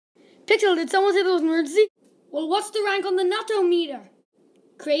Pixel, did someone say there was an emergency? Well, what's the rank on the natto meter?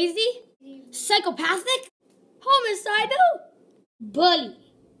 Crazy? Psychopathic? Homicidal? Bully.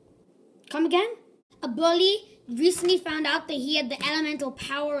 Come again? A bully recently found out that he had the elemental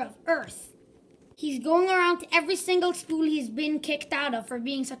power of Earth. He's going around to every single school he's been kicked out of for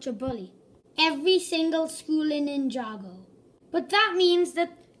being such a bully. Every single school in Ninjago. But that means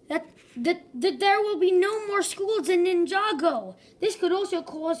that there will be no more schools in Ninjago. This could also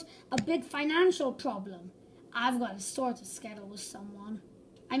cause a big financial problem. I've got a score to settle with someone.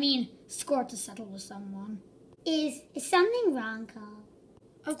 Is something wrong, Cole?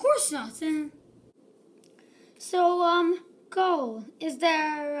 Of course not. So, Cole, is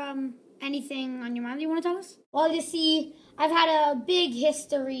there, anything on your mind you want to tell us? Well, you see, I've had a big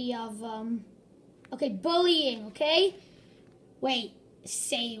history of, bullying, okay? Wait,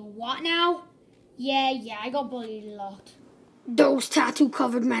 say what now? Yeah, I got bullied a lot. Those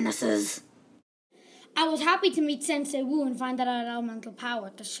tattoo-covered menaces. I was happy to meet Sensei Wu and find that I had elemental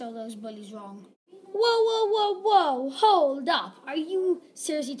power to show those bullies wrong. Whoa, hold up. Are you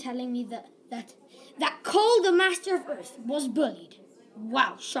seriously telling me that Cole, the Master of Earth, was bullied?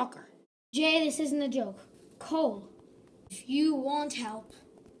 Wow, shocker. Jay, this isn't a joke. Cole, if you want help,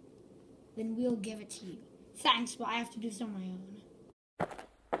 then we'll give it to you. Thanks, but I have to do this on my own.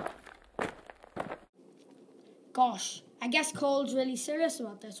 Gosh, I guess Cole's really serious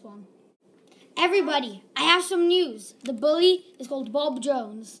about this one. Everybody, I have some news. The bully is called Bob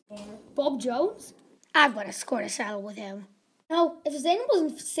Jones. Bob Jones? I've got a score to settle with him. No, if Zane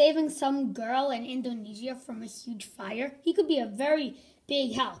wasn't saving some girl in Indonesia from a huge fire, he could be a very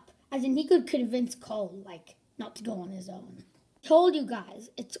big help. As in, he could convince Cole, not to go on his own. Told you guys,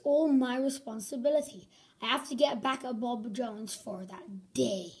 it's all my responsibility. I have to get back at Bob Jones for that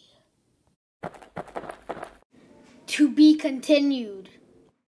day. To be continued.